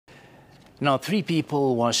Now, 3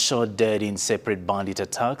 people were shot dead in separate bandit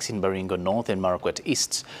attacks in Baringo North and Marakwet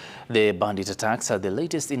East. The bandit attacks are the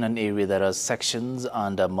latest in an area that has sections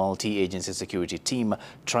and a multi-agency security team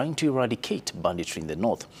trying to eradicate banditry in the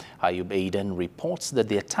north. Ayub Aiden reports that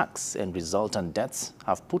the attacks and resultant deaths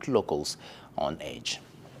have put locals on edge.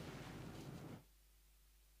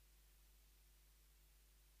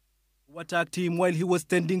 Attacked him while he was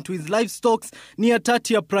tending to his livestock near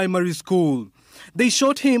Tatia Primary School. They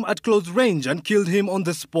shot him at close range and killed him on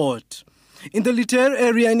the spot. In the Liter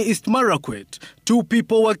area in East Marakwet, 2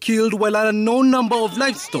 people were killed while an unknown number of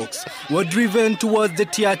livestock were driven towards the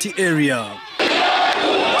Tiati area.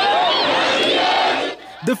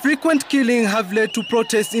 The frequent killing have led to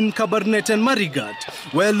protests in Kabarnet and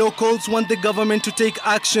Marigat, where locals want the government to take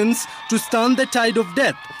actions to stem the tide of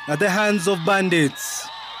death at the hands of bandits.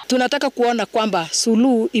 Tunataka kuona kwamba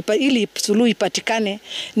ili suluhu ipatikane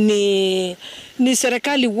ni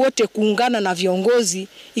serikali wote kuungana na viongozi,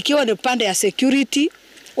 ikiwa ni pande ya security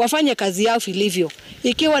wafanye kazi yao vilivyo,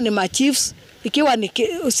 ikiwa ni machiefs, ikiwa ni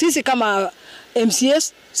sisi kama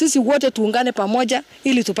MCS, sisi wote tuungane pamoja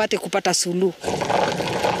ili tupate kupata suluhu.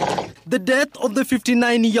 The death of the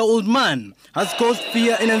 59-year-old man has caused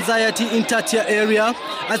fear and anxiety in Tatia area,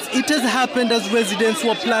 as it has happened as residents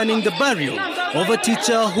were planning the burial of a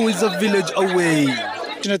teacher who is a village away.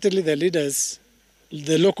 Fortunately, the leaders,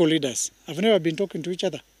 the local leaders, have never been talking to each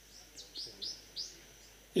other.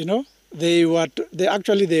 You know, they were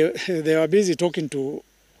busy talking to,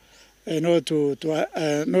 not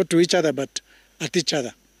to each other, but at each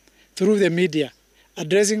other through the media,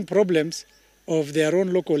 addressing problems of their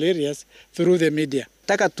own local areas through the media.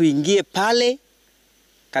 Taka tuingie pale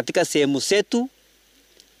katika sehemu zetu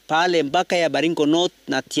pale mpaka ya Baringo North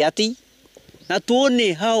na Tiati na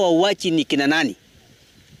tuone hawa wauaji ni kina nani.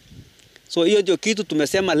 So hiyo ndio kitu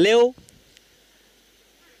tumesema leo.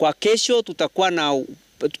 Kwa kesho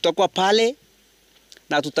tutakuwa pale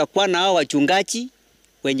na tutakuwa na hao wachungaji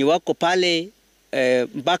wenye wako pale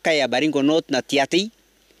mpaka ya Baringo North na Tiati.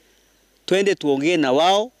 Twende tuongee na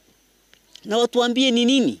wao na watuambie ni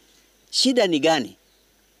nini, shida ni gani,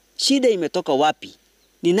 shida imetoka wapi,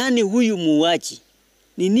 ni nani huyu muuaji,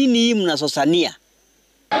 ni nini hii mnasosania.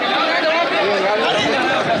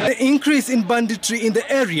 The increase in banditry in the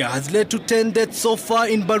area has led to 10 deaths so far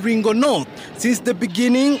in Baringo North since the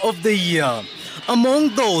beginning of the year.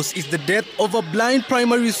 Among those is the death of a blind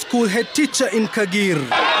primary school head teacher in Kagir.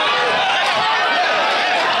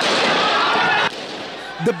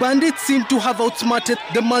 The bandits seem to have outsmarted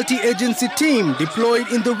the multi-agency team deployed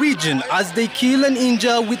in the region as they kill and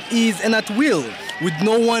injure with ease and at will, with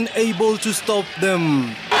no one able to stop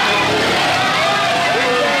them.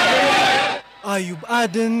 Ayub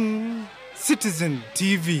Aiden, Citizen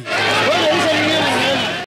TV.